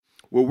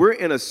Well, we're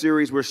in a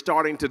series we're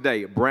starting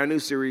today, a brand new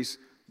series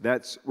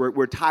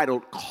we're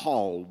titled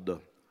Called.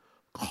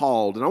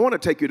 Called. And I want to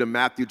take you to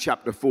Matthew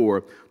chapter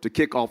 4 to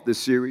kick off this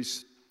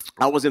series.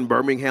 I was in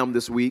Birmingham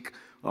this week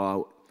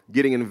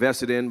getting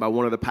invested in by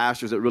one of the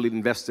pastors that really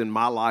invested in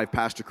my life,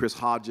 Pastor Chris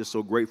Hodges.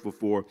 So grateful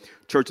for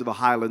Church of the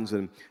Highlands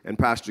and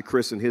Pastor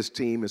Chris and his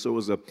team. And so it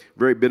was a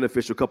very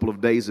beneficial couple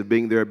of days of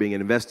being there, being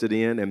invested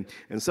in.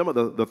 And some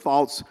of the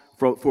thoughts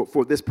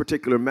for this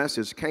particular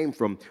message came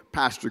from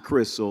Pastor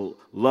Chris. So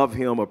love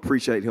him,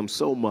 appreciate him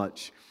so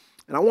much.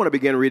 And I want to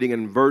begin reading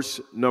in verse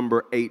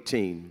number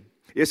 18.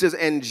 It says,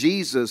 "And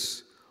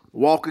Jesus,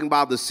 walking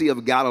by the Sea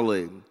of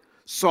Galilee,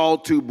 saw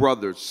two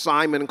brothers,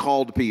 Simon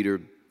called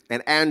Peter,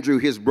 and Andrew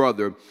his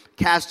brother,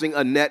 casting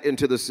a net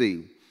into the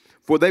sea,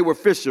 for they were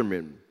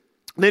fishermen.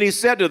 Then he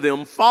said to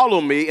them, 'Follow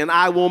me, and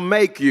I will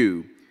make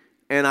you.'"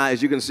 And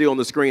as you can see on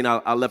the screen,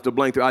 I left a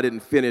blank there. I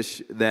didn't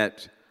finish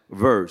that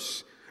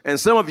verse. And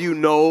some of you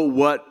know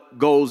what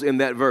goes in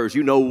that verse.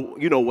 You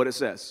know what it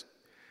says.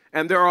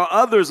 And there are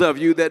others of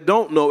you that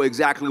don't know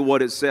exactly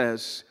what it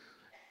says.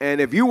 And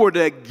if you were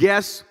to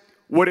guess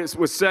what it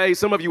would say,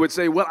 some of you would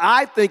say, "Well,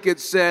 I think it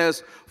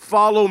says,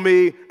 'Follow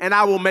me, and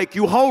I will make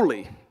you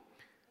holy.'"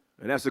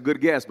 And that's a good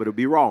guess, but it would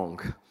be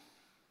wrong.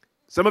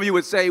 Some of you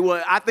would say,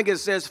 "Well, I think it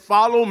says,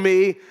 'Follow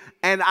me,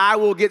 and I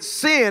will get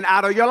sin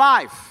out of your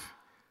life.'"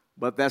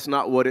 But that's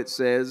not what it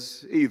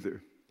says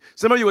either.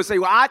 Some of you would say,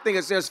 "Well, I think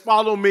it says,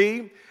 'Follow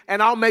me,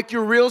 and I'll make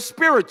you real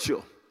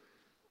spiritual.'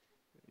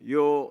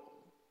 You'll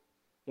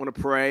want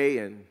to pray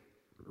and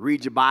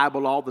read your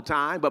Bible all the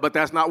time, but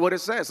that's not what it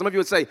says." Some of you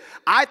would say,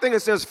 "I think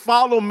it says,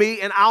 'Follow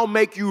me, and I'll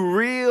make you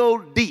real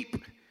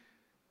deep.'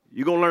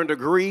 You're going to learn the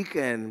Greek,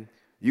 and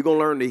you're going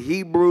to learn the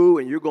Hebrew,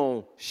 and you're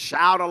going to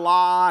shout a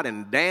lot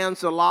and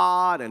dance a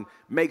lot and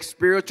make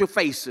spiritual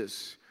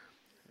faces."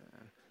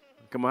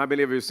 Come on, how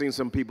many of you have seen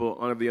some people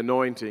under the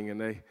anointing,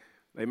 and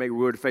they make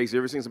weird faces? You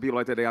ever seen some people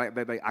like that?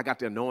 I got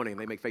the anointing,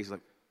 they make faces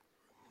like.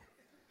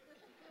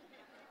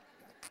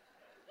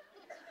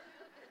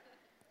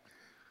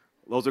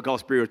 Those are called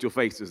spiritual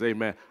faces,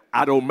 amen.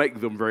 I don't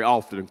make them very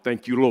often,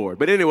 thank you, Lord.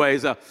 But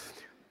anyways,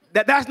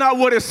 that's not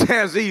what it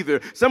says either.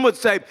 Some would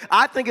say,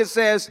 "I think it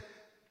says,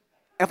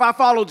 if I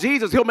follow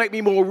Jesus, he'll make me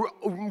more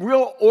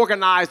real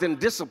organized and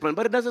disciplined."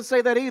 But it doesn't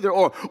say that either.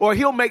 Or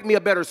he'll make me a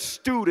better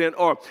student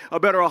or a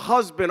better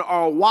husband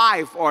or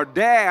wife or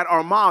dad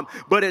or mom.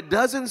 But it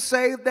doesn't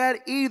say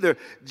that either.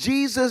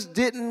 Jesus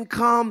didn't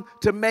come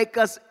to make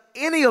us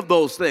any of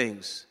those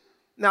things.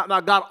 Now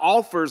God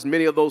offers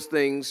many of those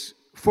things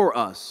for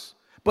us.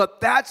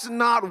 But that's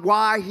not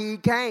why he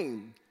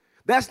came.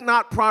 That's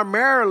not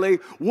primarily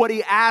what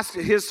he asked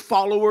his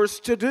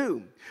followers to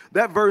do.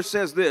 That verse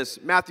says this,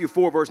 Matthew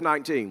 4, verse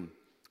 19.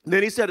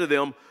 "Then he said to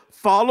them,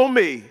 'Follow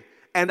me,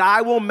 and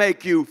I will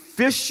make you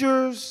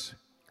fishers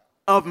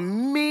of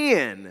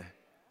men.'"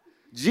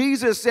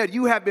 Jesus said,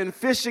 "You have been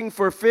fishing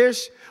for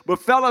fish, but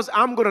fellas,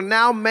 I'm going to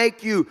now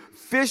make you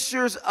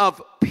fishers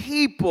of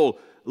people."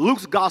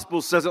 Luke's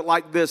gospel says it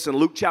like this in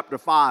Luke chapter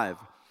 5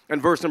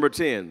 and verse number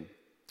 10.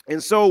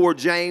 "And so were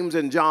James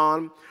and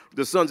John,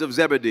 the sons of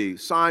Zebedee,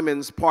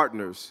 Simon's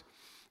partners.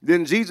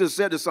 Then Jesus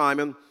said to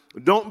Simon,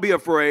 'Don't be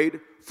afraid.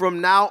 From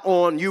now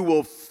on, you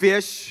will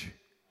fish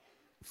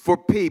for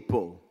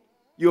people.'"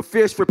 You'll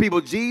fish for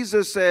people.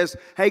 Jesus says,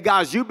 "Hey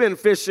guys, you've been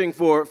fishing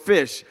for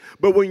fish,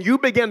 but when you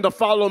begin to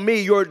follow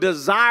me, your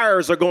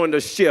desires are going to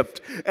shift.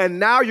 And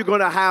now you're going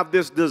to have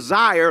this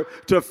desire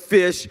to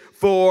fish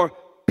for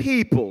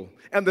people."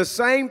 And the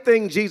same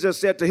thing Jesus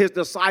said to his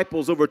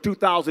disciples over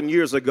 2,000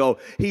 years ago,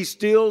 he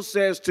still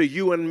says to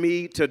you and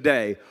me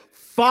today,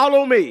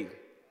 "Follow me,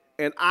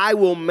 and I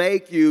will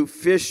make you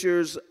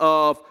fishers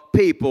of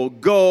people."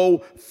 Go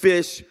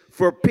fish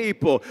for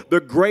people.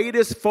 The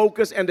greatest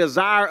focus and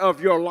desire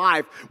of your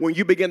life when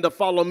you begin to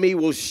follow me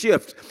will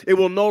shift. It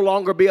will no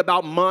longer be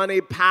about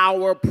money,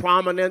 power,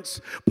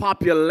 prominence,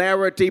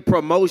 popularity,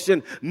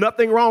 promotion.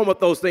 Nothing wrong with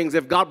those things.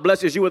 If God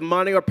blesses you with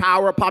money or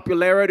power,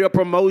 popularity or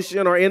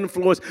promotion or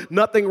influence,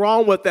 nothing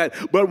wrong with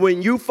that. But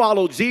when you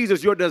follow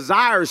Jesus, your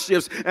desire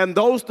shifts, and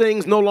those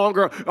things no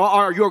longer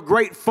are your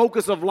great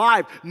focus of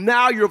life.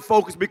 Now your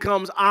focus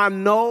becomes, I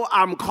know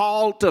I'm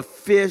called to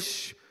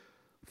fish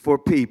for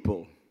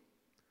people.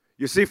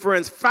 You see,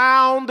 friends,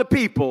 found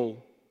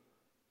people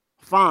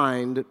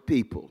find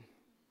people.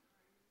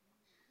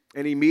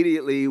 And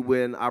immediately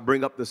when I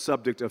bring up the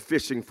subject of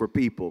fishing for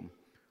people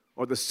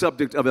or the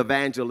subject of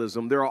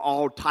evangelism, there are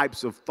all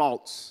types of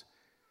thoughts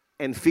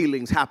and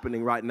feelings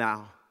happening right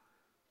now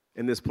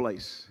in this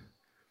place.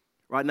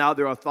 Right now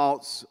there are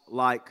thoughts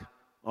like,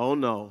 "Oh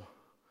no,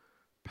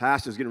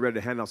 pastor's getting ready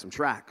to hand out some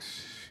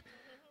tracts.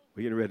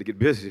 We're getting ready to get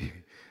busy."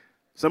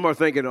 Some are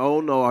thinking,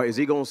 "Oh no, is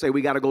he going to say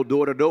we got to go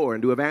door to door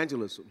and do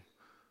evangelism?"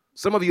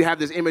 Some of you have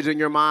this image in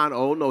your mind,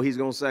 "Oh no, he's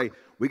going to say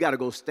we got to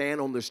go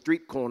stand on the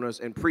street corners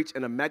and preach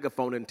in a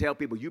megaphone and tell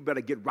people you better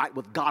get right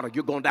with God or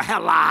you're going to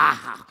hell."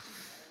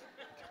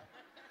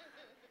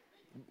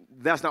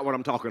 That's not what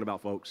I'm talking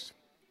about, folks.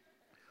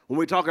 When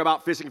we talk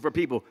about fishing for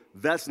people,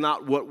 that's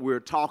not what we're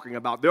talking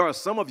about. There are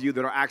some of you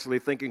that are actually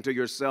thinking to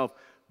yourself,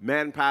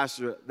 man,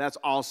 Pastor, that's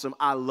awesome.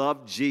 I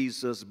love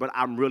Jesus, but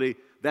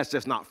that's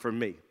just not for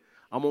me.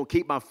 I'm going to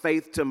keep my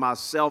faith to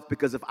myself,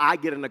 because if I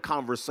get in a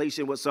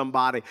conversation with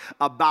somebody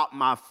about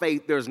my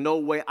faith, there's no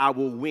way I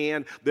will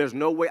win. There's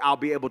no way I'll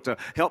be able to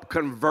help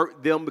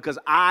convert them, because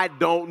I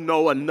don't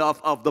know enough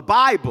of the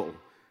Bible.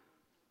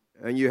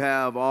 And you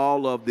have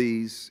all of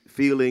these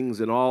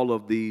feelings and all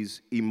of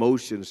these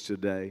emotions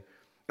today.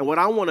 And what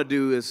I want to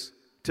do is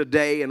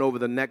today and over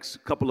the next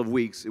couple of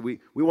weeks, we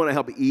want to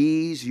help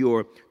ease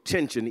your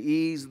tension,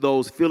 ease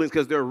those feelings,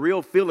 because they're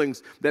real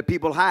feelings that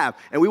people have.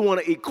 And we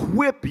want to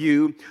equip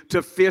you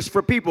to fish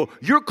for people.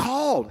 You're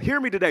called, hear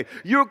me today,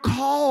 you're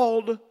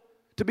called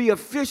to be a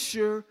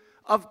fisher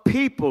of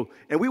people.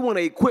 And we want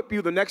to equip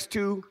you the next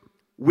 2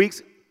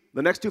 weeks,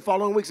 the next 2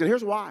 following weeks. And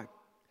here's why.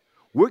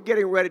 We're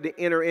getting ready to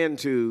enter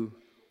into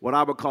what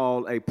I would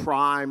call a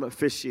prime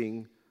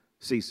fishing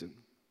season.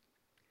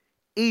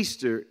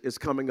 Easter is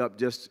coming up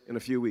just in a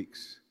few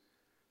weeks.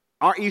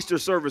 Our Easter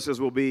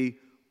services will be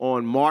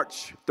on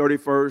March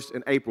 31st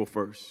and April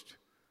 1st.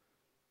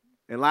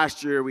 And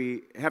last year,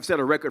 we have set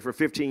a record for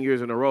 15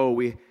 years in a row.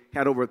 We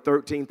had over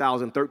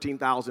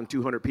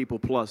 13,200 people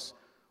plus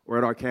were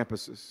at our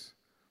campuses.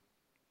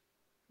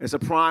 It's a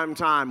prime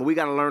time, and we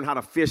got to learn how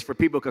to fish for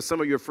people, because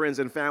some of your friends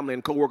and family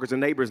and coworkers and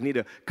neighbors need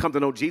to come to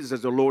know Jesus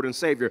as their Lord and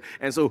Savior.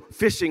 And so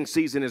fishing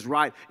season is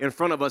right in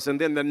front of us.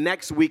 And then the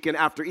next weekend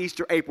after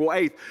Easter, April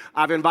 8th,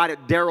 I've invited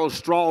Darryl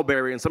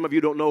Strawberry. And some of you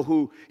don't know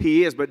who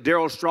he is, but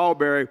Darryl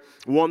Strawberry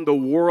won the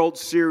World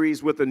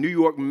Series with the New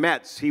York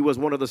Mets. He was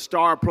one of the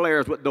star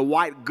players with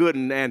Dwight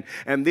Gooden,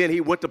 and then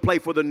he went to play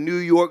for the New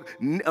York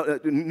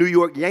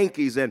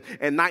Yankees. And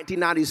in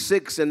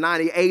 1996 and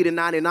 98 and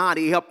 99,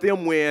 he helped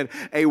them win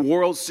a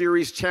World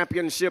Series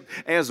championship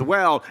as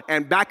well.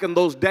 And back in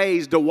those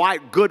days,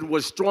 Dwight Gooden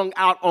was strung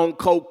out on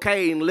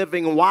cocaine,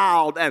 living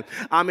wild. And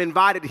I'm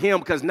invited him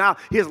because now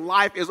his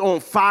life is on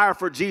fire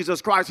for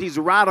Jesus Christ. He's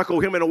radical,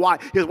 him and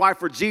his wife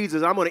for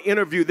Jesus. I'm going to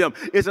interview them.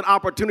 It's an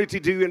opportunity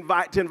to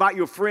invite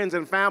your friends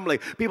and family,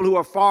 people who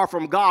are far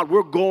from God.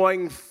 We're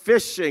going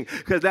fishing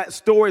because that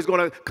story is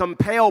going to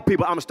compel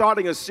people. I'm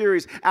starting a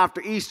series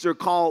after Easter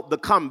called The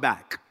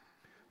Comeback.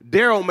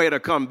 Darryl made a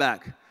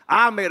comeback.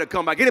 I made a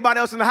comeback.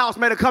 Anybody else in the house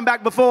made a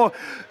comeback before?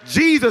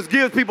 Jesus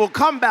gives people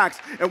comebacks,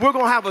 and we're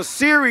going to have a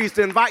series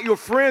to invite your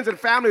friends and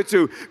family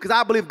to, because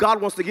I believe God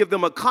wants to give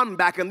them a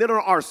comeback. And then on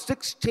our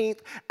 16th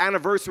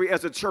anniversary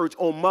as a church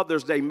on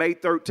Mother's Day, May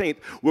 13th,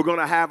 we're going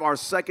to have our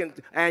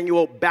second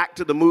annual Back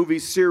to the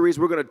Movies series.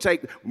 We're going to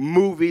take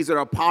movies that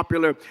are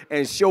popular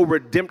and show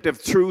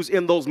redemptive truths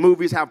in those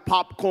movies, have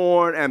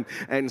popcorn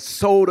and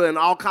soda and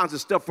all kinds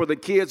of stuff for the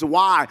kids.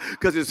 Why?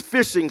 Because it's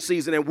fishing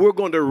season, and we're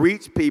going to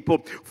reach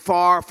people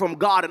far from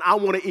God, and I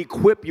want to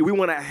equip you. We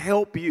want to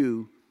help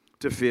you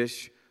to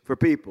fish for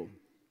people.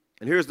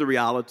 And here's the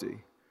reality.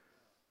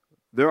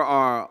 There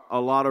are a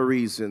lot of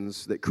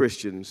reasons that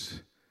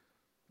Christians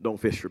don't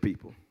fish for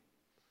people.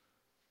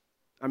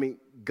 I mean,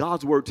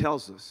 God's word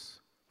tells us,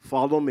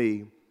 follow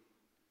me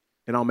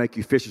and I'll make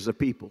you fishers of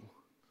people.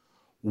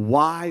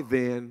 Why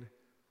then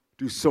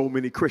do so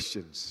many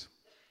Christians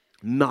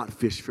not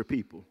fish for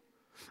people?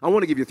 I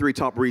want to give you 3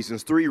 top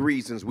reasons, 3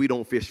 reasons we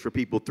don't fish for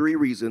people, 3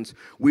 reasons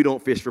we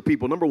don't fish for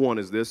people. Number 1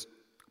 is this: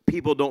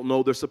 people don't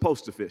know they're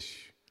supposed to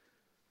fish.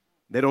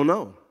 They don't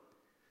know.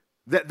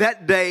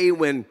 That day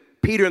when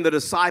Peter and the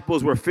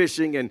disciples were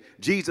fishing and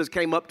Jesus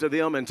came up to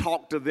them and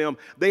talked to them,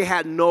 they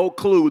had no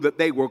clue that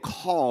they were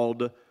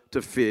called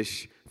to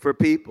fish for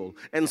people.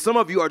 And some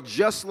of you are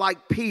just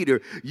like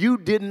Peter. You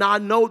did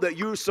not know that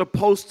you're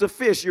supposed to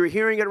fish. You're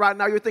hearing it right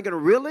now. You're thinking,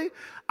 really?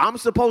 I'm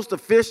supposed to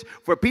fish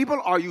for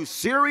people? Are you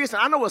serious?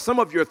 And I know what some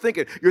of you are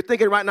thinking. You're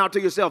thinking right now to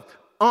yourself,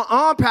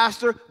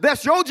 Pastor,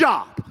 that's your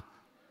job.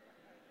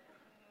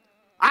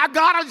 I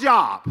got a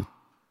job.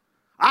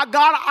 I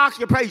got an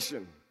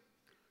occupation.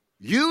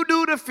 You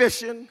do the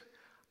fishing.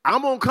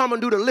 I'm going to come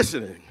and do the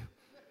listening.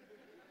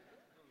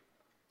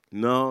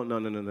 No.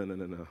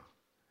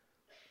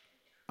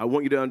 I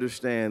want you to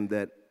understand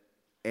that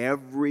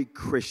every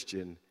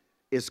Christian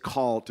is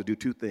called to do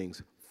 2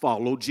 things: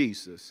 follow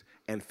Jesus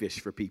and fish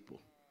for people.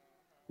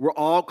 We're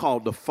all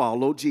called to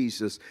follow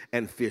Jesus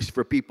and fish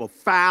for people.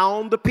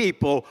 Found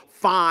people,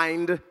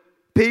 find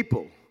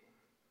people.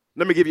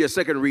 Let me give you a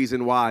second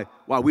reason why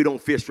we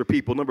don't fish for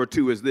people. Number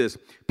 2 is this: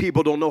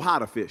 people don't know how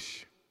to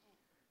fish.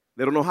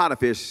 They don't know how to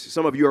fish.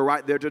 Some of you are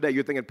right there today.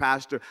 You're thinking,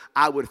 Pastor,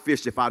 I would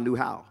fish if I knew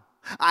how.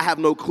 I have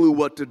no clue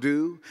what to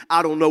do.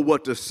 I don't know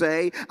what to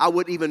say. I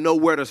wouldn't even know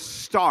where to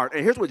start.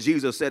 And here's what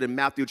Jesus said in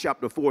Matthew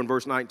chapter 4 and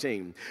verse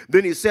 19.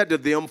 Then he said to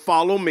them,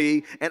 follow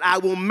me, and I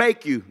will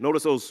make you,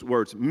 notice those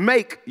words,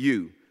 make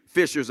you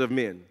fishers of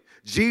men.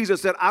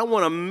 Jesus said, I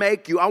want to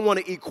make you, I want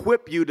to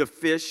equip you to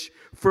fish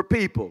for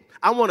people.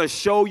 I want to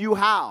show you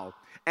how.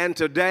 And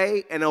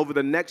today and over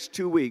the next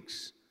 2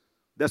 weeks,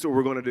 that's what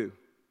we're going to do.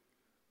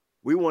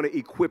 We want to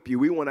equip you.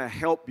 We want to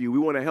help you. We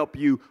want to help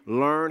you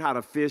learn how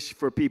to fish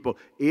for people.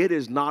 It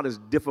is not as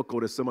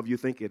difficult as some of you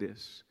think it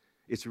is.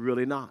 It's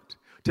really not.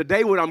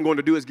 Today, what I'm going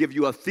to do is give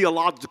you a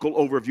theological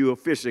overview of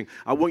fishing.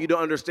 I want you to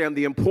understand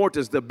the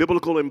importance, the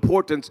biblical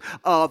importance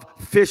of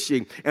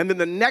fishing. And then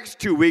the next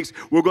 2 weeks,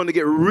 we're going to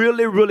get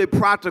really, really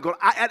practical.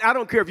 I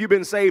don't care if you've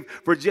been saved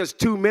for just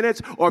 2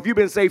 minutes or if you've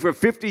been saved for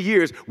 50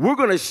 years. We're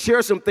going to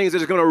share some things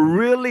that are going to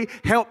really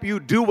help you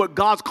do what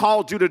God's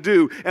called you to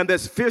do. And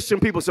that's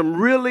fishing people,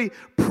 some really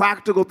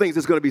practical things.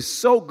 It's going to be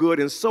so good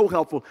and so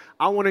helpful.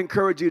 I want to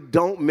encourage you,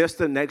 don't miss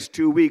the next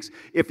 2 weeks.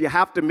 If you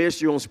have to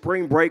miss, you're on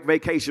spring break,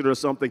 vacation or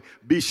something,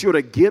 be sure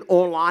to get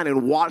online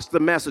and watch the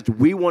message.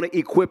 We want to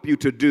equip you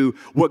to do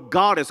what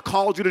God has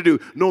called you to do.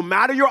 No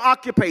matter your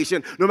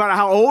occupation, no matter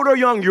how old or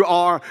young you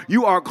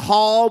are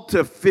called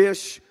to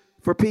fish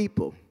for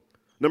people.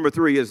 Number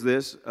 3 is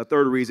this. A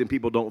third reason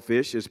people don't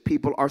fish is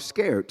people are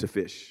scared to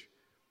fish.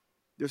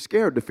 They're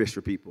scared to fish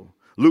for people.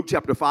 Luke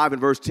chapter 5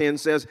 and verse 10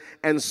 says,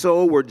 and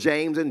so were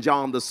James and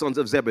John, the sons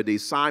of Zebedee,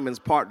 Simon's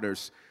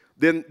partners.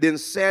 Then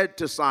said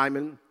to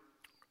Simon,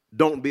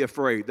 don't be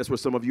afraid. That's where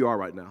some of you are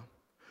right now.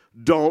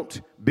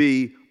 Don't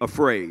be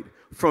afraid.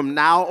 From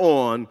now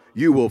on,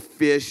 you will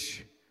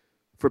fish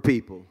for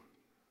people.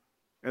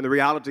 And the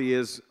reality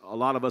is, a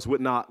lot of us we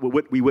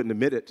wouldn't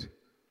admit it,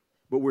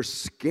 but we're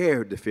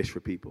scared to fish for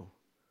people.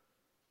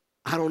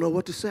 I don't know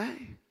what to say.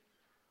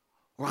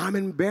 Or I'm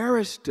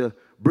embarrassed to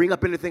bring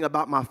up anything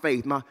about my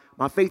faith. My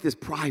faith is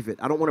private.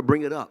 I don't want to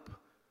bring it up.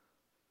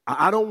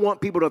 I don't want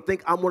people to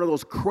think I'm one of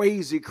those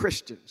crazy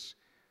Christians,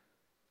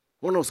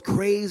 one of those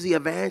crazy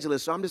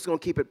evangelists, so I'm just going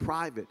to keep it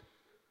private.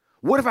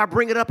 What if I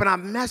bring it up and I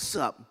mess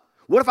up?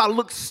 What if I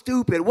look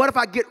stupid? What if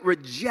I get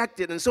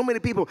rejected? And so many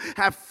people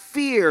have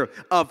fear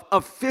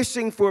of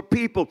fishing for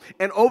people.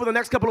 And over the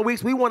next couple of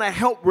weeks, we want to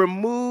help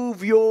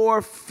remove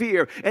your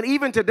fear. And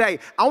even today,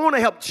 I want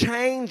to help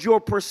change your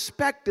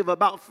perspective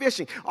about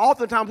fishing.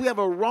 Oftentimes, we have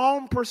a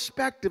wrong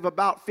perspective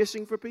about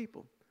fishing for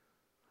people.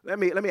 Let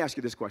me ask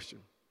you this question.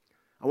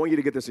 I want you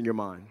to get this in your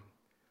mind.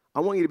 I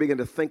want you to begin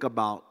to think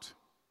about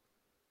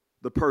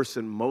the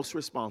person most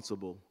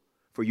responsible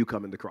for you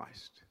coming to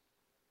Christ.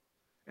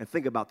 And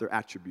think about their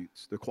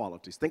attributes, their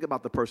qualities. Think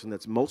about the person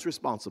that's most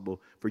responsible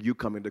for you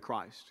coming to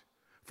Christ.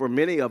 For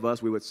many of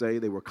us, we would say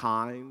they were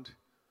kind,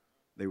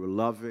 they were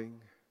loving,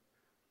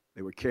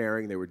 they were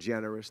caring, they were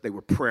generous, they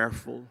were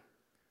prayerful.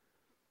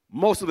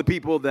 Most of the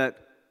people that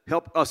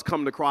helped us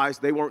come to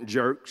Christ, they weren't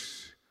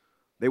jerks.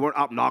 They weren't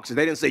obnoxious.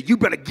 They didn't say, you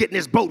better get in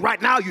this boat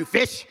right now, you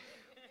fish.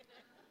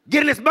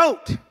 Get in this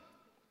boat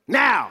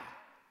now.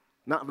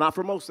 Not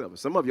for most of us.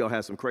 Some of y'all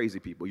had some crazy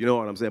people, you know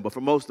what I'm saying? But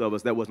for most of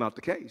us, that was not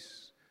the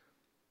case.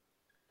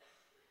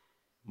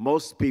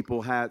 Most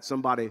people had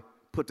somebody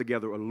put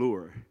together a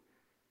lure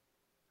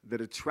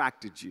that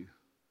attracted you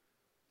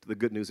to the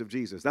good news of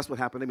Jesus. That's what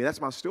happened to me. That's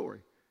my story.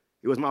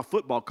 It was my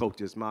football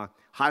coaches, my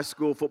high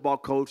school football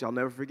coach, I'll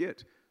never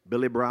forget,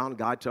 Billy Brown,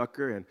 Guy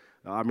Tucker, and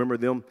I remember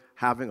them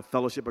having a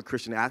fellowship of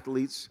Christian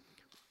athletes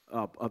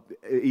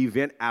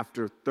event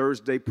after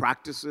Thursday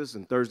practices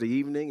and Thursday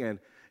evening, and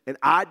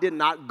I did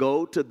not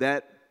go to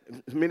that.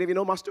 Many of you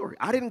know my story.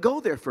 I didn't go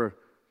there for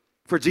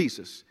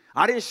Jesus.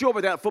 I didn't show up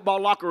at that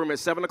football locker room at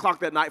 7 o'clock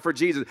that night for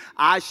Jesus.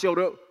 I showed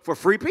up for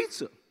free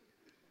pizza.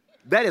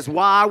 That is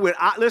why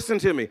listen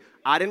to me,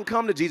 I didn't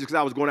come to Jesus because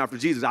I was going after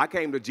Jesus. I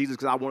came to Jesus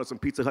because I wanted some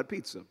Pizza Hut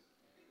pizza.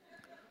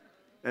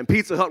 And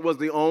Pizza Hut was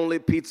the only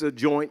pizza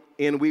joint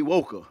in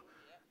Wewoka.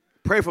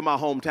 Pray for my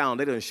hometown.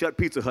 They didn't shut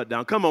Pizza Hut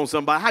down. Come on,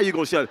 somebody. How you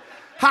going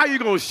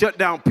to shut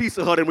down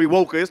Pizza Hut in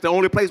Wewoka? It's the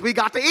only place we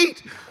got to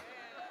eat.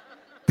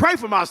 Pray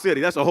for my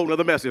city. That's a whole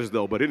other message,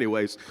 though. But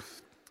anyways,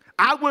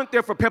 I went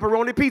there for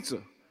pepperoni pizza.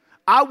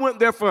 I went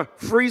there for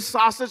free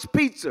sausage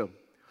pizza.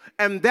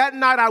 And that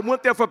night I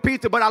went there for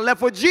pizza, but I left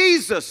for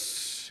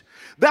Jesus.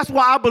 That's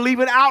why I believe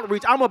in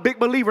outreach. I'm a big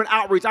believer in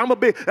outreach.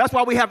 That's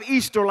why we have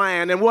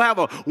Easterland, and we'll have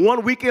a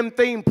one-weekend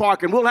theme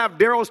park, and we'll have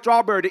Darryl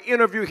Strawberry to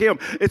interview him.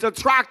 It's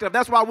attractive.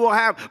 That's why we'll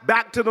have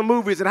Back to the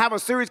Movies and have a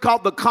series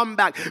called The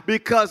Comeback,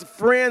 because,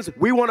 friends,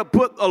 we want to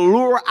put a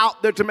lure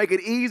out there to make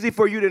it easy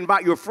for you to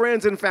invite your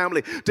friends and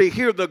family to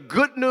hear the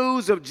good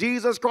news of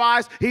Jesus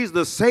Christ. He's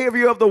the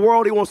Savior of the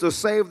world. He wants to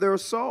save their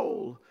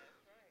soul.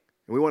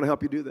 And we want to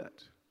help you do that.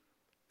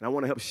 And I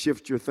want to help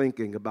shift your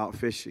thinking about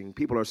fishing.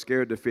 People are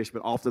scared to fish, but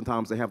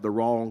oftentimes they have the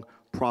wrong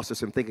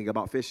process in thinking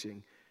about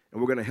fishing.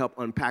 And we're going to help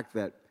unpack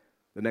that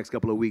the next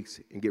couple of weeks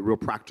and get real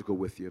practical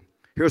with you.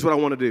 Here's what I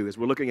want to do is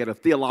we're looking at a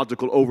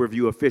theological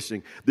overview of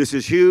fishing. This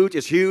is huge.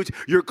 It's huge.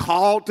 You're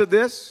called to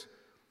this.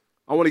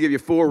 I want to give you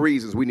 4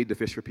 reasons we need to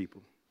fish for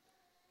people.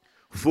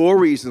 4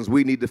 reasons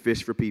we need to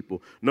fish for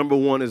people. Number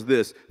 1 is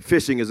this.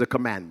 Fishing is a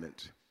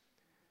commandment.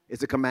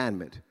 It's a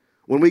commandment.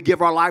 When we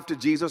give our life to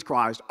Jesus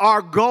Christ,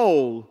 our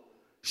goal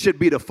should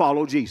be to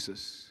follow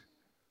Jesus.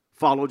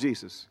 Follow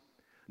Jesus.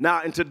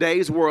 Now, in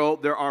today's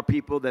world, there are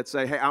people that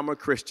say, hey, I'm a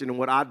Christian, and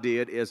what I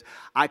did is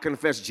I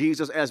confessed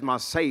Jesus as my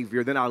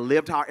Savior, then I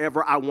lived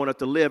however I wanted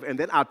to live, and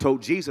then I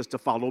told Jesus to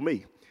follow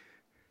me.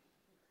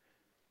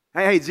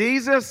 Hey,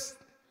 Jesus,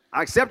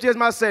 I accept you as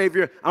my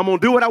Savior. I'm going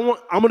to do what I'm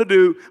going to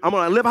do. I'm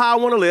going to live how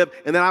I want to live,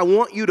 and then I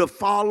want you to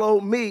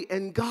follow me.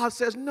 And God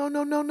says,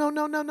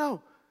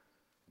 no.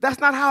 That's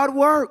not how it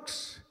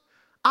works.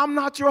 I'm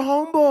not your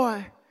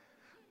homeboy.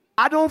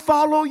 I don't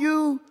follow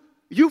you.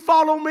 You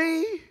follow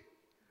me.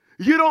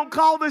 You don't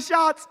call the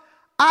shots.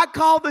 I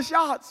call the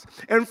shots.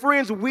 And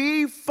friends,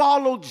 we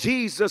follow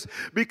Jesus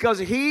because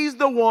he's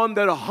the one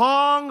that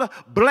hung,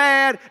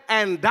 bled,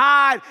 and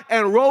died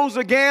and rose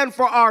again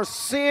for our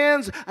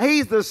sins.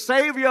 He's the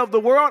Savior of the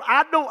world.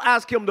 I don't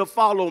ask him to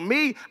follow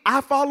me.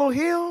 I follow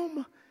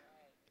him.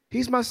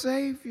 He's my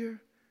Savior.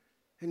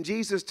 And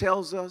Jesus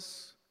tells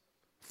us,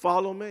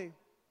 follow me,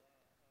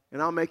 and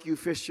I'll make you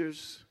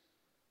fishers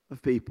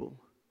of people.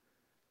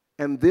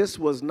 And this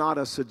was not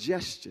a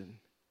suggestion.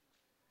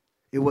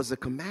 It was a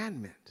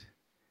commandment.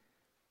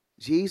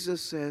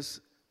 Jesus says,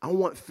 I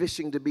want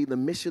fishing to be the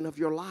mission of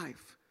your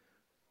life.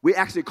 We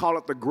actually call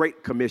it the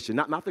Great Commission,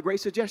 not the Great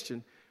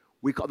Suggestion.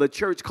 The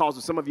church calls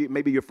it, some of you,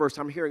 maybe your first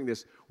time hearing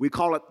this, we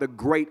call it the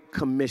Great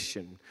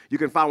Commission. You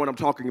can find what I'm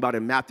talking about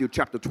in Matthew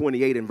chapter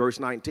 28 and verse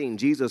 19.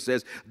 Jesus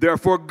says,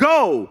 therefore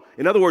go.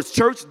 In other words,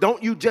 church,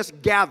 don't you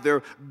just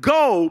gather,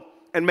 go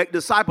and make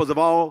disciples of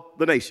all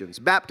the nations,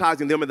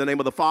 baptizing them in the name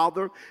of the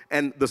Father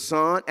and the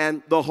Son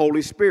and the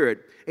Holy Spirit.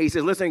 And he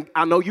says, listen,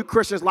 I know you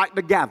Christians like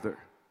to gather.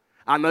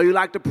 I know you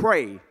like to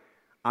pray.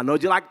 I know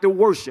you like to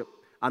worship.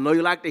 I know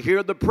you like to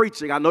hear the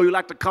preaching. I know you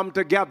like to come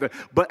together.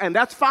 And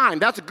that's fine.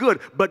 That's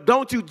good. But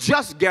don't you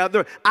just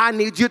gather. I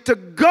need you to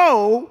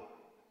go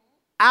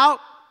out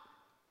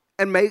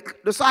and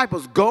make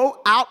disciples.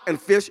 Go out and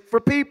fish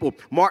for people.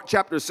 Mark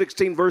chapter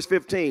 16, verse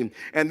 15.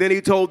 And then he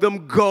told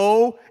them,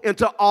 go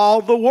into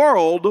all the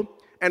world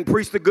and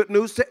preach the good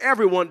news to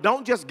everyone.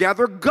 Don't just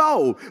gather,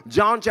 go.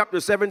 John chapter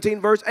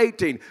 17, verse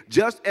 18.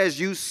 Just as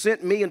you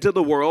sent me into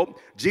the world,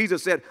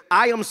 Jesus said,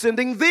 I am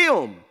sending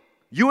them,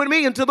 you and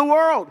me, into the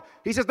world.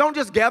 He says, don't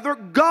just gather,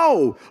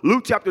 go.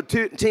 Luke chapter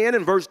 10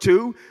 and verse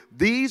 2,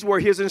 these were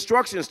his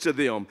instructions to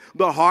them.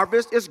 The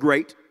harvest is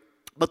great,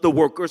 but the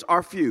workers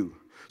are few.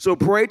 So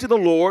pray to the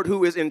Lord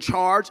who is in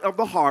charge of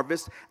the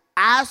harvest.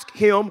 Ask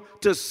him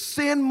to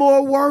send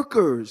more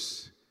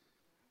workers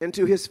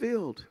into his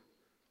field.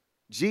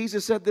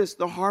 Jesus said this,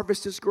 the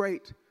harvest is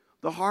great,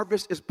 the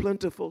harvest is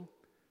plentiful,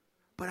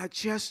 but I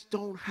just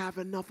don't have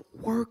enough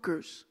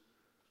workers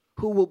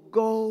who will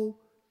go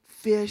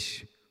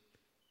fish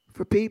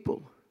for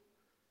people.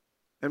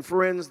 And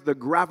friends, the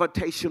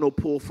gravitational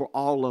pull for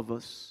all of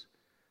us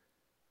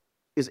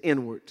is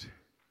inward.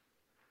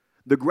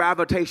 The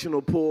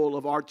gravitational pull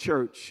of our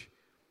church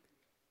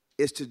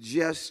is to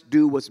just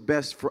do what's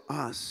best for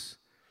us.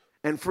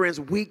 And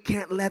friends, we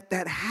can't let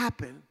that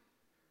happen.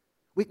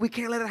 We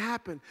can't let it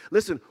happen.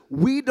 Listen,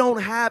 we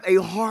don't have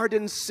a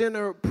hardened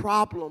sinner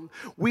problem.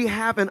 We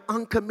have an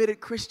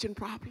uncommitted Christian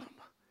problem.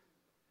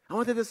 I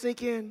want that to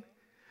sink in.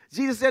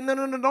 Jesus said, no,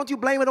 don't you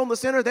blame it on the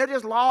sinner. They're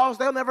just lost.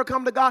 They'll never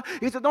come to God.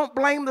 He said, don't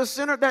blame the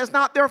sinner. That's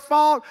not their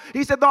fault.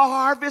 He said, the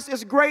harvest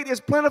is great. It's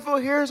plentiful.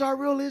 Here's our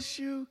real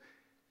issue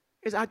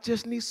is I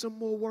just need some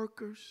more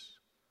workers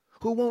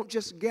who won't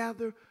just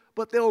gather,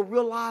 but they'll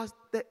realize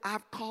that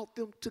I've called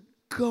them to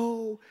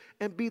go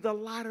and be the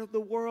light of the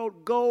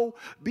world. Go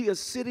be a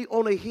city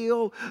on a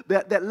hill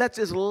that lets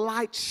his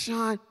light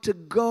shine. To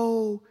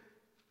go,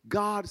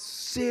 God,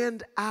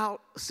 send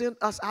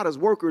us out as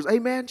workers.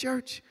 Amen,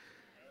 church?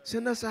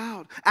 Send us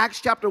out.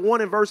 Acts chapter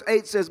 1 and verse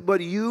 8 says,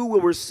 but you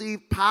will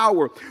receive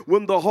power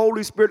when the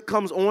Holy Spirit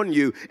comes on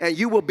you, and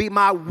you will be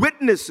my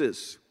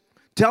witnesses,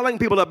 telling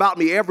people about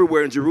me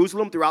everywhere in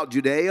Jerusalem, throughout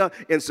Judea,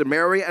 in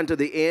Samaria, and to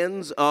the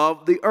ends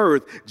of the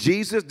earth.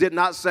 Jesus did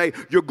not say,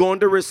 you're going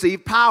to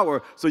receive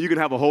power so you can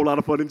have a whole lot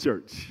of fun in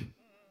church.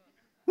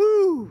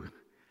 Woo!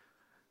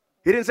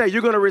 He didn't say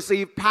you're going to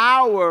receive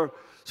power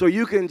so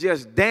you can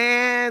just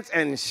dance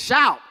and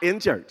shout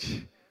in church.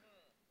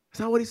 That's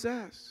not what he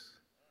says.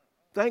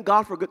 Thank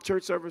God for good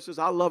church services.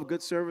 I love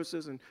good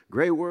services and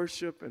great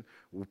worship and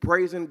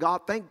praising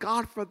God. Thank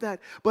God for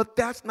that. But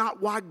that's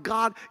not why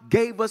God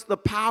gave us the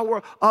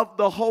power of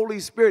the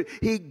Holy Spirit.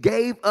 He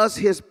gave us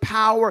his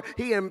power.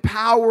 He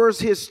empowers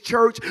his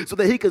church so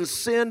that he can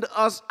send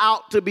us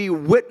out to be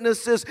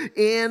witnesses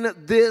in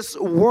this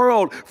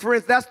world.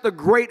 Friends, that's the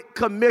Great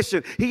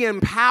Commission. He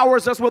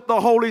empowers us with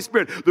the Holy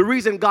Spirit. The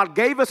reason God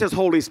gave us his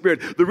Holy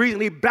Spirit, the reason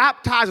he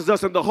baptizes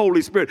us in the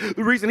Holy Spirit,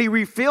 the reason he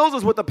refills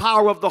us with the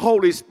power of the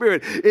Holy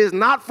Spirit is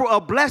not for a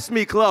bless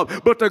me club,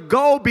 but to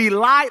go be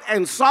light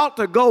and salt,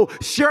 to go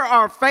share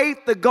our faith,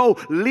 to go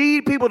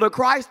lead people to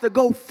Christ, to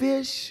go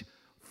fish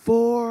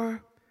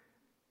for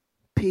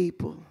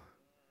people.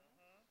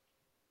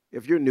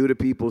 If you're new to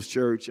People's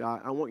Church,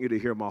 I want you to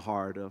hear my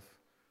heart of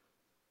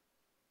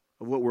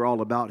what we're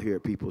all about here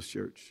at People's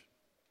Church.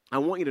 I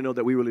want you to know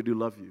that we really do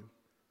love you.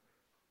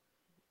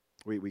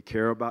 We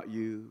care about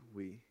you.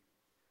 We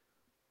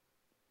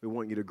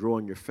want you to grow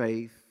in your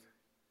faith.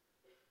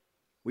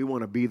 We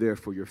want to be there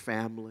for your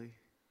family.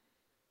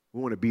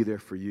 We want to be there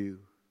for you.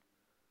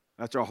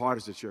 That's our heart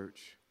as a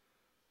church.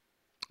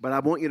 But I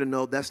want you to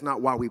know that's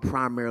not why we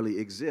primarily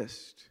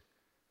exist.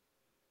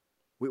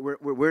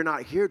 We're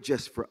not here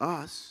just for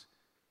us.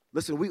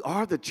 Listen, we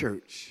are the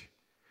church,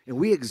 and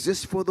we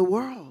exist for the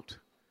world.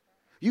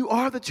 You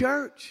are the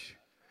church.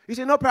 You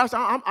say, no, Pastor,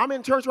 I'm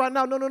in church right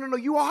now. No.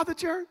 You are the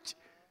church.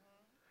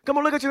 Come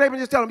on, look at your neighbor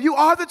and just tell them, you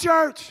are the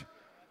church.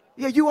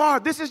 Yeah, you are.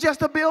 This is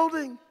just a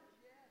building.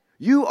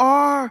 You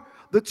are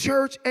the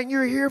church, and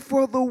you're here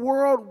for the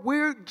world.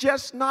 We're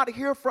just not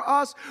here for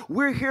us.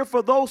 We're here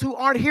for those who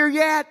aren't here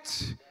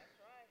yet.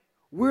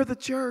 We're the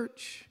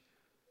church.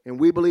 And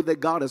we believe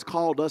that God has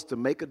called us to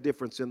make a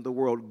difference in the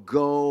world.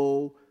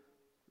 Go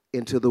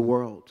into the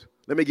world.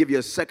 Let me give you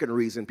a second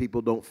reason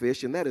people don't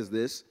fish, and that is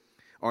this.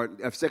 Or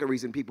a second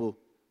reason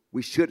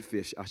we should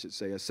fish, I should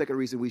say. A second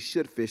reason we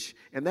should fish,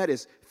 and that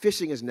is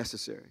fishing is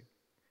necessary.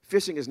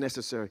 Fishing is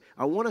necessary.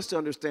 I want us to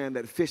understand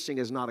that fishing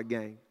is not a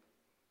game.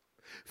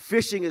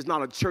 Fishing is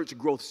not a church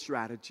growth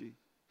strategy.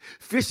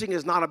 Fishing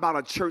is not about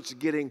a church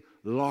getting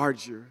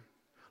larger.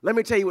 Let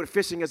me tell you what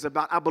fishing is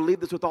about. I believe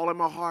this with all of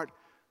my heart.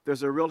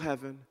 There's a real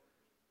heaven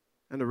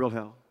and a real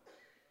hell.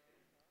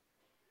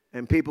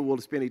 And people will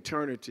spend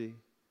eternity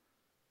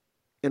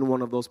in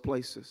one of those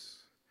places.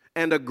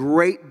 And a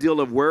great deal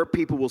of where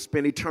people will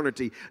spend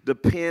eternity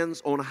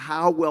depends on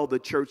how well the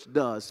church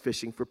does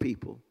fishing for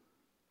people.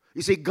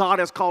 You see, God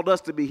has called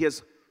us to be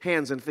his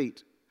hands and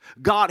feet.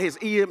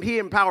 He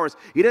empowers.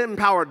 He doesn't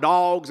empower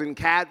dogs and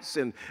cats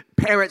and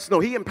parrots.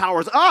 No, he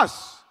empowers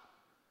us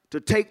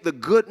to take the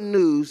good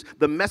news,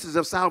 the message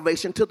of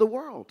salvation to the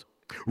world.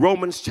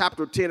 Romans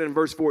chapter 10 and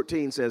verse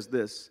 14 says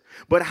this,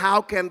 but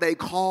how can they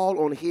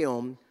call on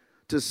him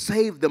to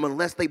save them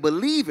unless they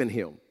believe in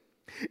him?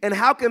 And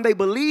how can they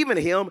believe in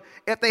him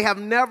if they have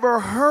never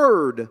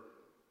heard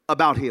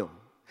about him?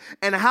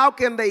 And how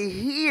can they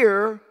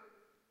hear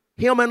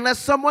him unless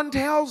someone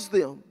tells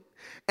them?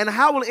 And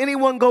how will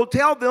anyone go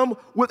tell them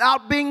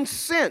without being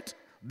sent?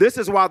 This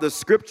is why the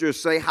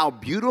scriptures say, how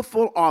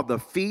beautiful are the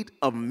feet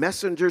of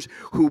messengers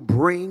who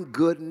bring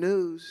good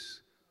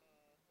news.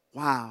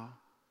 Wow.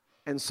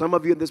 And some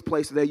of you in this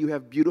place today, you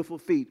have beautiful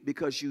feet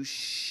because you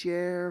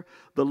share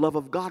the love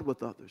of God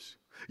with others.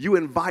 You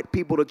invite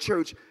people to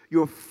church.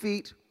 Your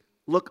feet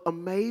look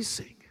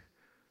amazing.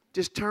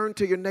 Just turn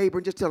to your neighbor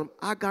and just tell them,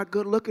 I got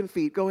good looking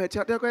feet. Go ahead,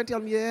 tell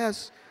them,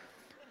 yes.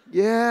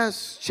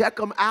 Yes, check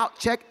them out.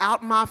 Check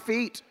out my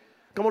feet.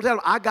 Come on, tell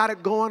them, I got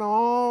it going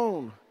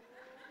on.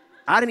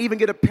 I didn't even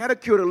get a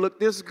pedicure to look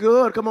this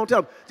good. Come on,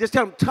 tell them. Just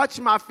tell them, touch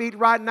my feet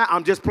right now.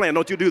 I'm just playing.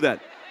 Don't you do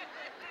that.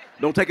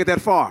 Don't take it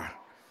that far.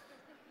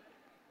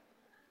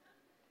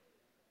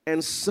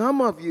 And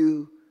some of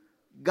you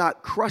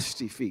got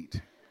crusty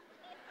feet.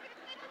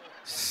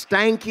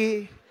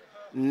 Stanky,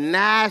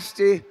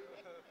 nasty,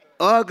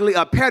 ugly.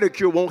 A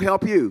pedicure won't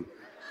help you.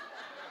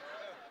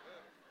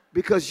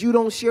 Because you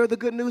don't share the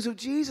good news of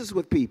Jesus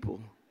with people.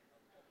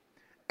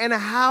 And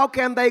how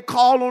can they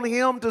call on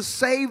him to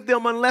save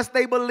them unless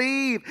they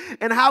believe?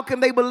 And how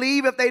can they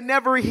believe if they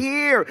never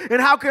hear?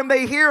 And how can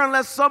they hear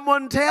unless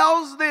someone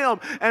tells them?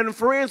 And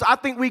friends, I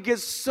think we get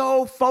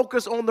so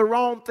focused on the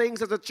wrong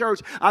things as a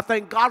church. I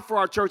thank God for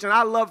our church, and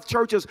I love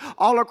churches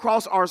all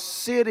across our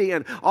city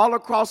and all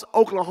across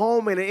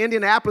Oklahoma and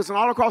Indianapolis and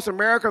all across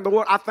America and the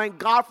world. I thank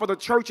God for the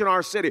church in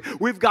our city.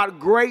 We've got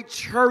great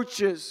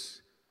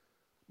churches.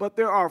 But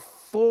there are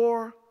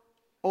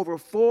over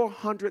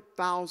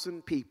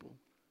 400,000 people.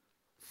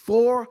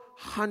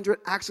 400,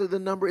 actually the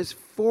number is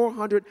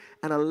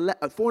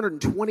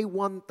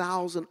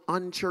 421,000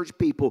 unchurched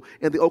people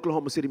in the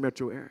Oklahoma City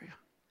metro area.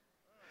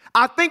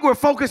 I think we're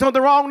focused on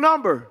the wrong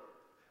number.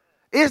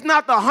 It's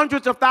not the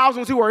hundreds of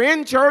thousands who are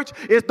in church.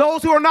 It's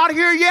those who are not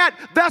here yet.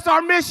 That's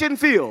our mission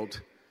field.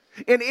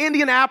 In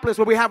Indianapolis,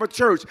 where we have a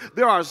church,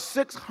 there are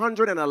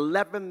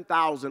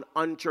 611,000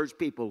 unchurched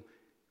people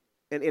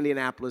in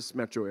Indianapolis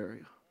metro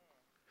area.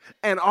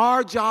 And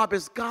our job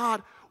is,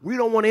 God, we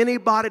don't want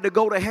anybody to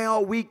go to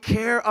hell. We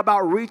care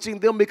about reaching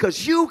them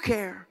because you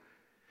care.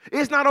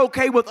 It's not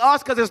okay with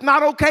us because it's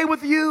not okay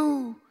with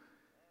you.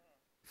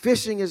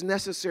 Fishing is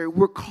necessary.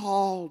 We're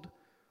called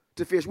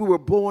to fish. We were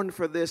born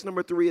for this.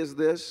 Number 3 is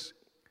this.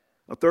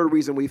 A third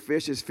reason we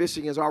fish is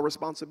fishing is our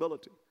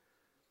responsibility.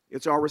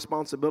 It's our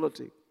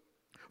responsibility.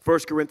 1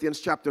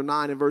 Corinthians chapter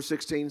 9 and verse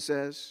 16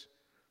 says,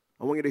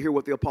 I want you to hear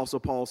what the Apostle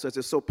Paul says.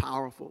 It's so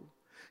powerful.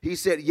 He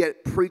said,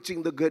 yet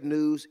preaching the good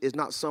news is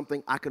not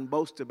something I can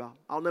boast about.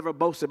 I'll never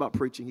boast about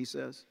preaching, he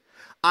says.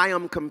 I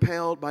am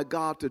compelled by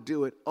God to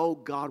do it. Oh,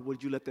 God,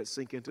 would you let that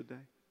sink in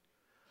today?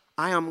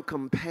 I am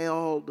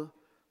compelled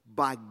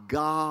by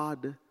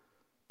God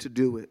to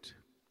do it.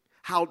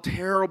 How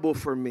terrible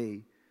for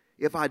me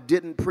if I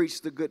didn't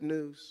preach the good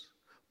news.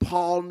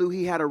 Paul knew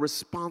he had a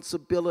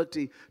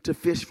responsibility to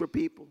fish for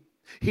people.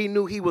 He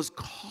knew he was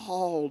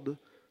called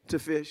to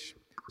fish.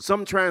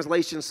 Some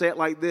translations say it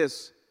like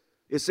this.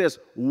 It says,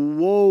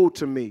 woe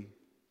to me.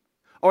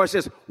 Or it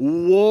says,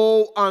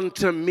 woe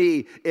unto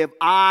me if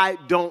I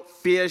don't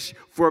fish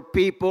for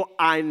people.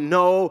 I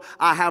know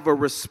I have a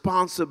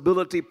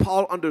responsibility.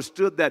 Paul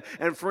understood that.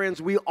 And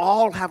friends, we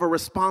all have a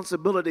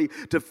responsibility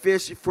to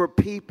fish for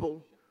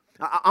people.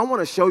 I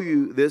want to show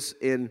you this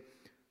in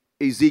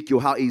Ezekiel,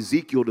 how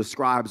Ezekiel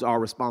describes our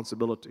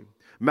responsibility.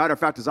 Matter of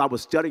fact, as I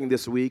was studying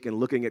this week and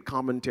looking at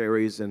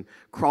commentaries and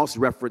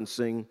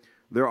cross-referencing,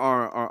 there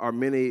are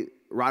many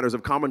writers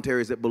of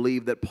commentaries that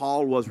believe that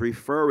Paul was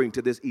referring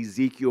to this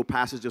Ezekiel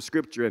passage of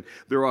Scripture. And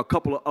there are a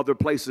couple of other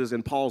places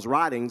in Paul's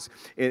writings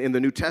in the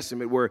New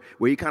Testament where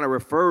he kind of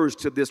refers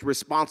to this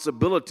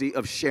responsibility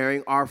of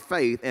sharing our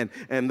faith. And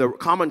the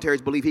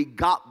commentaries believe he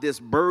got this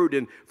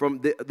burden from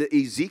the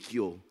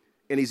Ezekiel.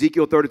 In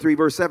Ezekiel 33,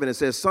 verse 7, it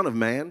says, "Son of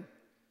man,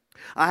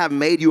 I have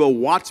made you a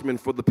watchman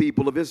for the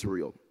people of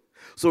Israel.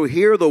 So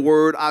hear the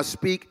word I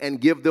speak and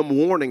give them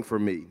warning for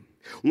me.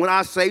 When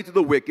I say to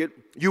the wicked,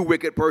 you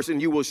wicked person,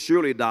 you will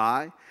surely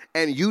die,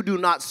 and you do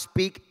not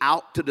speak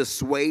out to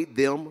dissuade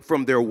them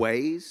from their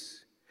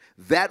ways,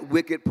 that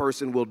wicked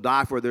person will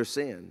die for their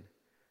sin,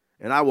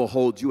 and I will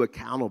hold you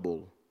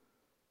accountable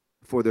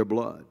for their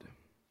blood.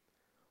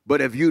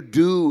 But if you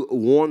do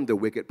warn the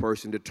wicked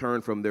person to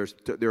turn from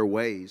their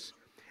ways,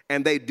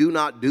 and they do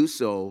not do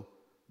so,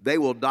 they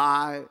will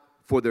die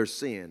for their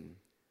sin,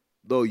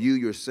 though you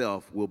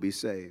yourself will be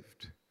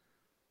saved."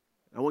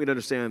 I want you to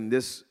understand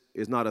this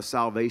is not a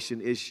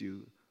salvation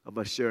issue of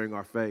us sharing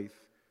our faith,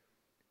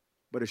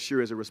 but it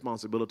sure is a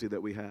responsibility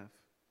that we have.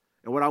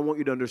 And what I want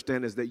you to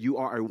understand is that you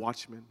are a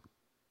watchman.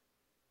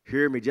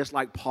 Hear me, just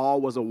like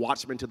Paul was a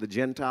watchman to the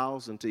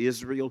Gentiles and to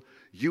Israel,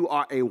 you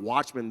are a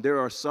watchman. There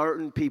are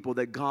certain people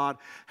that God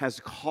has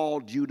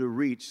called you to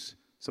reach.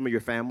 Some of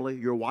your family,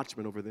 you're a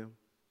watchman over them.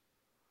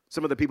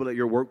 Some of the people at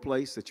your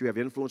workplace that you have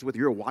influence with,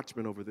 you're a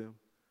watchman over them.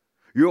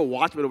 You're a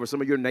watchman over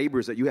some of your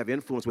neighbors that you have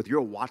influence with. You're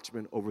a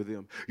watchman over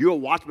them. You're a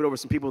watchman over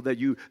some people that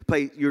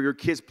your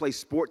kids play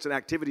sports and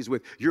activities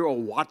with. You're a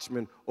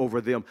watchman over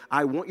them.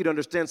 I want you to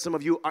understand, some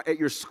of you are at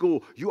your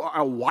school. You are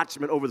a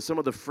watchman over some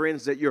of the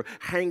friends that you're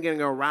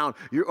hanging around.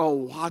 You're a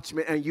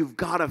watchman, and you've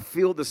got to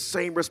feel the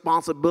same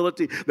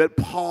responsibility that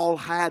Paul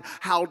had.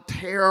 How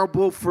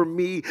terrible for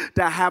me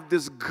to have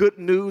this good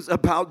news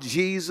about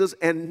Jesus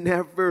and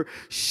never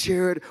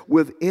share it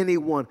with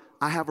anyone.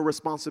 I have a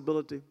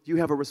responsibility. You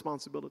have a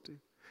responsibility.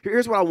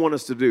 Here's what I want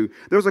us to do.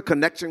 There's a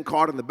connection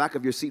card in the back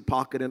of your seat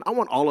pocket, and I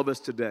want all of us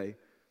today,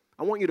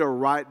 I want you to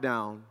write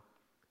down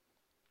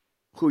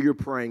who you're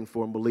praying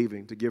for and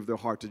believing to give their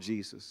heart to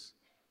Jesus.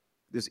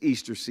 This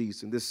Easter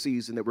season, this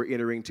season that we're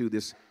entering to,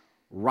 this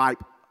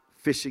ripe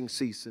fishing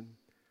season.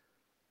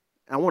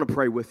 I want to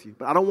pray with you,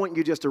 but I don't want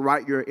you just to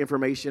write your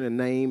information and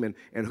name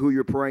and who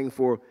you're praying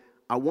for.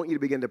 I want you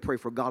to begin to pray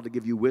for God to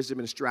give you wisdom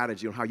and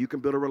strategy on how you can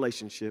build a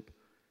relationship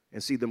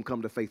and see them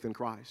come to faith in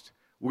Christ.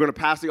 We're going to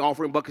pass the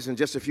offering buckets in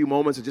just a few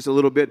moments, in just a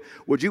little bit.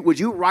 Would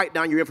you write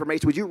down your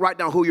information? Would you write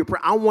down who you're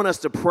praying? I want us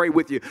to pray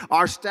with you.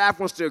 Our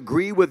staff wants to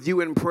agree with you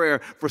in prayer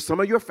for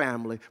some of your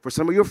family, for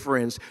some of your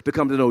friends to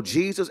come to know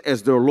Jesus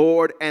as their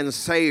Lord and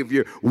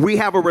Savior. We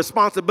have a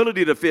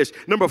responsibility to fish.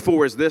 Number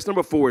four is this.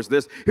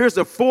 Here's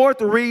the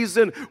fourth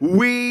reason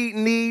we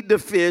need to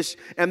fish,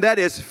 and that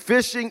is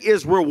fishing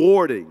is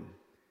rewarding.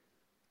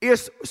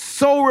 It's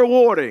so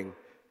rewarding.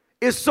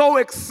 It's so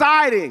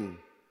exciting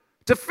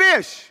to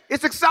fish.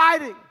 It's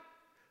exciting.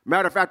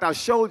 Matter of fact, I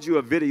showed you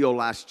a video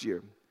last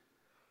year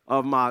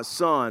of my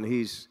son.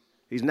 He's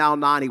now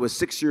 9. He was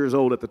 6 years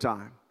old at the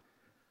time.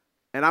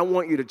 And I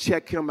want you to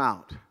check him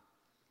out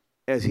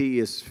as he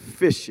is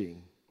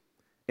fishing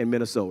in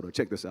Minnesota.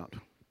 Check this out.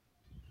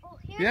 Oh,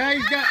 yeah,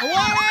 he's got.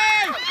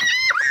 Whoa!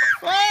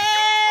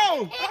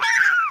 Whoa!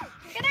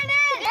 Get it in! Get it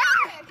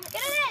in! Get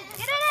it in!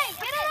 Get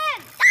it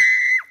in!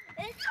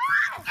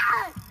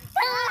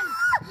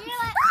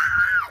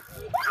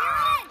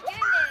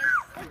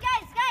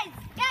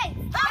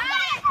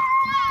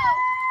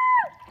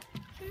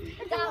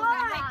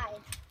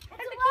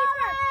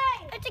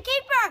 It's a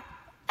keeper!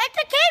 It's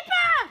a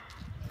keeper!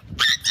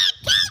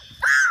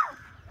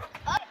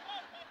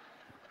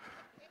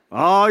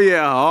 Oh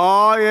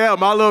yeah,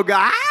 my little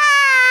guy.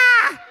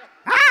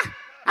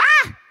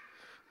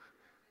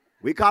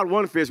 We caught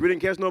one fish. We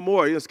didn't catch no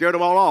more. He scared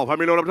them all off. I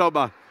mean, you know what I'm talking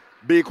about?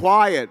 Be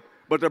quiet.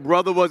 But the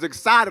brother was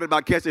excited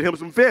about catching him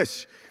some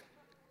fish.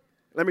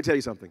 Let me tell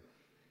you something.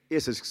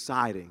 It's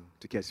exciting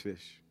to catch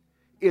fish.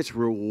 It's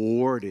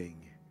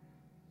rewarding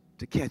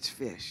to catch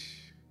fish.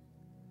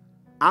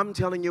 I'm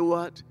telling you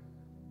what,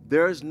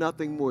 there's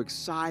nothing more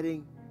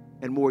exciting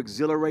and more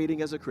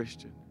exhilarating as a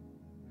Christian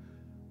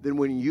than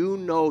when you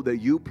know that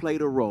you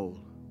played a role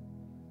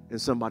in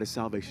somebody's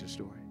salvation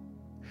story.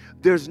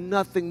 There's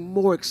nothing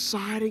more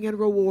exciting and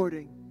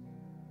rewarding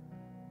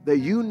that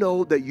you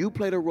know that you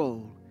played a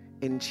role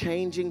in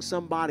changing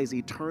somebody's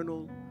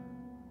eternal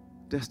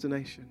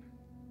destination.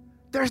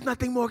 There's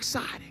nothing more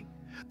exciting.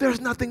 There's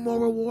nothing more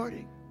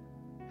rewarding.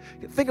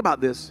 Think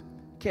about this.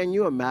 Can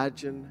you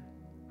imagine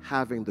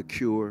having the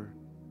cure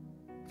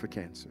for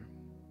cancer?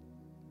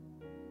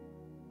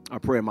 I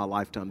pray in my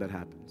lifetime that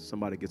happens.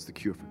 Somebody gets the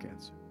cure for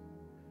cancer.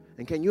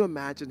 And can you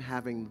imagine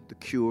having the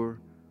cure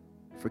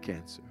for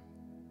cancer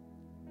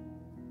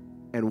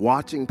and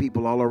watching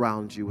people all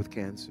around you with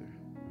cancer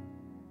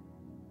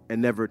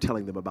and never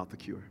telling them about the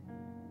cure?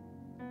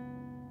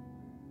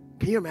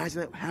 Can you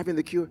imagine that, having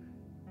the cure?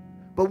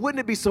 But wouldn't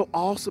it be so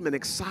awesome and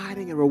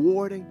exciting and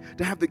rewarding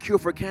to have the cure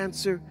for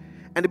cancer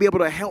and to be able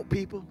to help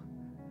people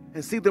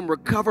and see them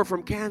recover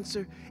from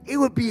cancer, it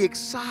would be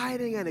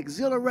exciting and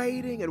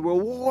exhilarating and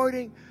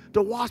rewarding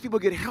to watch people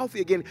get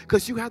healthy again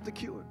because you have the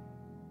cure.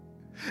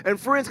 And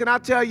friends, can I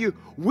tell you,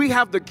 we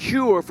have the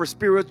cure for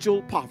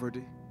spiritual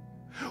poverty.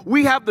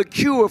 We have the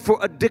cure for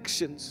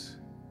addictions.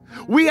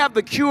 We have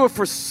the cure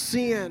for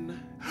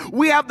sin.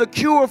 We have the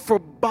cure for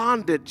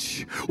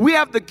bondage. We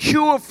have the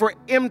cure for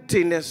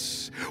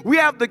emptiness. We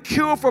have the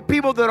cure for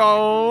people that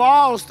are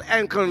lost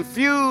and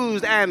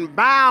confused and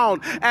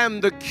bound.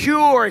 And the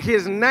cure,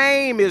 his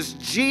name is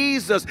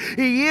Jesus.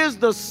 He is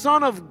the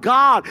Son of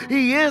God.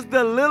 He is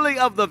the lily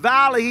of the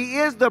valley. He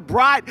is the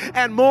bright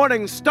and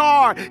morning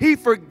star. He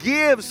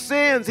forgives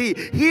sins. He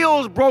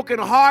heals broken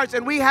hearts.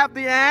 And we have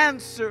the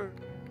answer.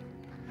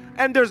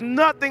 And there's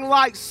nothing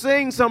like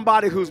seeing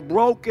somebody who's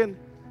broken.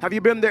 Have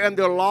you been there and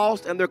they're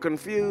lost and they're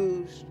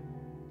confused?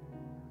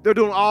 They're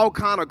doing all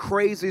kind of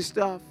crazy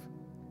stuff.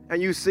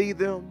 And you see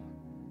them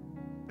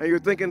and you're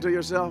thinking to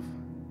yourself,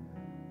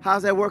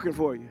 how's that working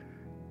for you?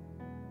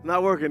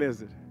 Not working,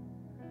 is it?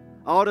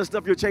 All the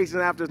stuff you're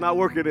chasing after is not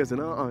working, is it?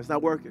 It's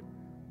not working.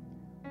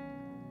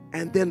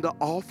 And then to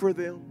offer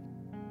them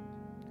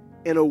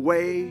in a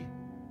way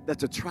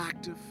that's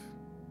attractive,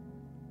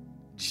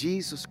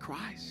 Jesus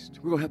Christ.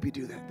 We're going to help you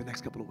do that the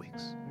next couple of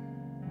weeks.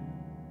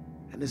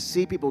 And to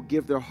see people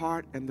give their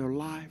heart and their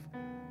life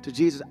to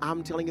Jesus,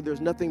 I'm telling you,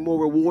 there's nothing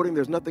more rewarding.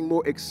 There's nothing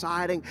more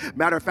exciting.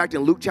 Matter of fact,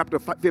 in Luke chapter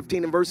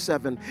 15 and verse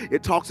 7,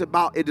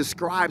 it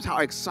describes how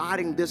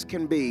exciting this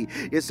can be.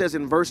 It says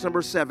in verse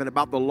number 7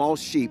 about the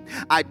lost sheep,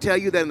 I tell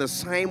you that in the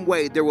same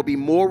way, there will be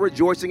more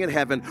rejoicing in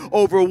heaven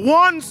over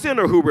one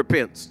sinner who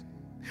repents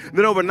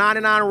than over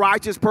 99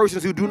 righteous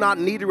persons who do not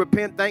need to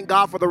repent. Thank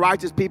God for the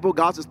righteous people.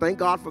 God says, thank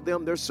God for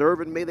them. They're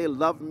serving me. They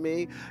love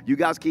me. You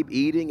guys keep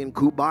eating and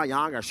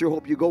kumbaya. I sure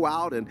hope you go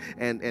out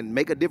and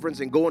make a difference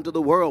and go into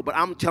the world. But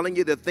I'm telling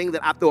you, the thing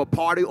that I throw a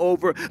party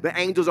over, the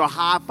angels are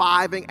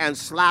high-fiving and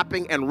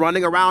slapping and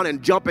running around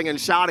and jumping and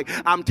shouting.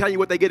 I'm telling you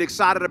what they get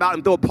excited about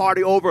and throw a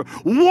party over.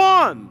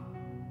 One.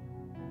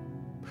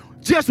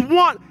 Just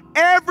one.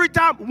 Every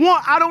time.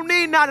 One. I don't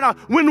need 99.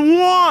 When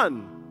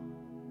one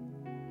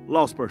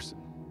lost person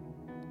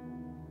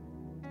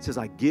says,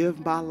 I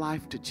give my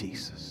life to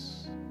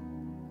Jesus,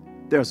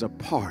 there's a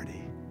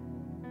party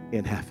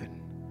in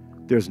heaven.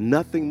 There's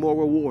nothing more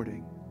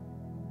rewarding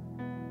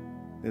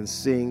than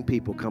seeing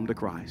people come to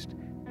Christ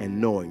and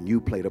knowing you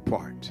played a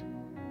part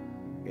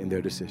in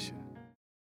their decision.